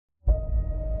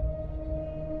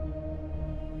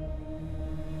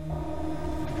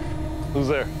Who's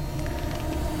there?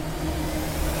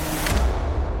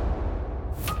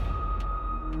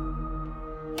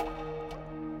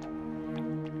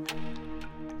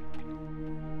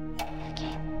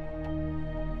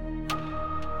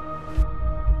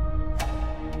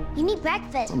 You need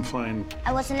breakfast. I'm fine.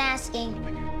 I wasn't asking.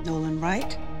 Nolan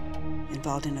Wright,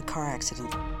 involved in a car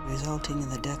accident, resulting in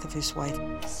the death of his wife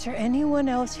Is there anyone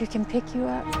else who can pick you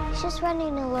up? He's just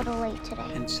running a little late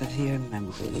today. and severe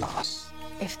memory loss.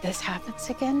 If this happens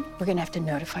again, we're gonna have to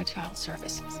notify child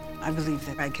services. I believe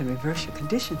that I can reverse your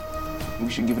condition. We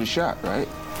should give it a shot, right?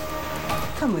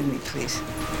 Come with me, please.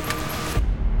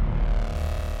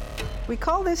 We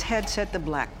call this headset the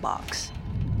black box,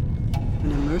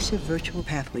 an immersive virtual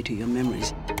pathway to your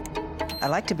memories. I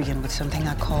like to begin with something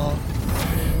I call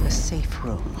the safe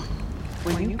room.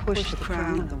 When you push the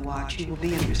crown of the watch, you will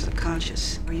be in your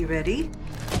subconscious. Are you ready?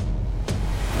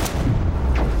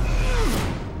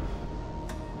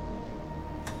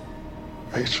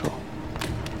 Rachel.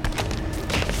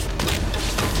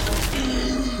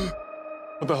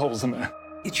 What the hell was in there?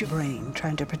 It's your brain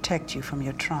trying to protect you from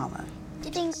your trauma.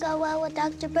 Did things go well with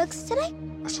Dr. Brooks today?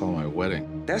 I saw my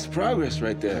wedding. That's progress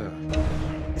right there.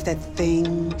 If that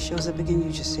thing shows up again,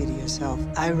 you just say to yourself,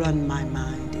 I run my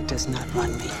mind, it does not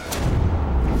run me.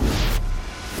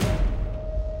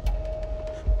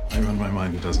 I run my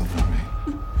mind, it doesn't run me.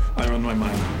 I run my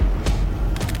mind.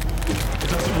 It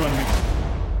doesn't run me.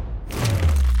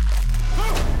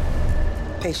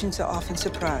 Patients are often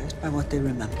surprised by what they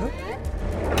remember.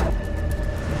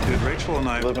 Did Rachel and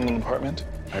I live in an apartment?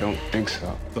 I don't think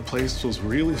so. The place was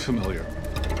really familiar.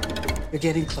 You're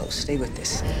getting close. Stay with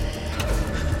this.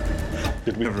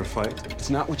 Did we ever fight?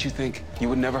 It's not what you think. You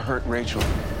would never hurt Rachel.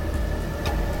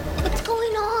 What's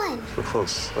going on? We're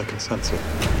close. I can sense it.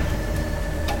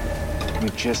 You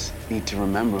just need to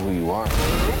remember who you are.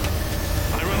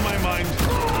 I run my mind.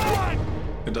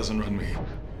 It doesn't run me.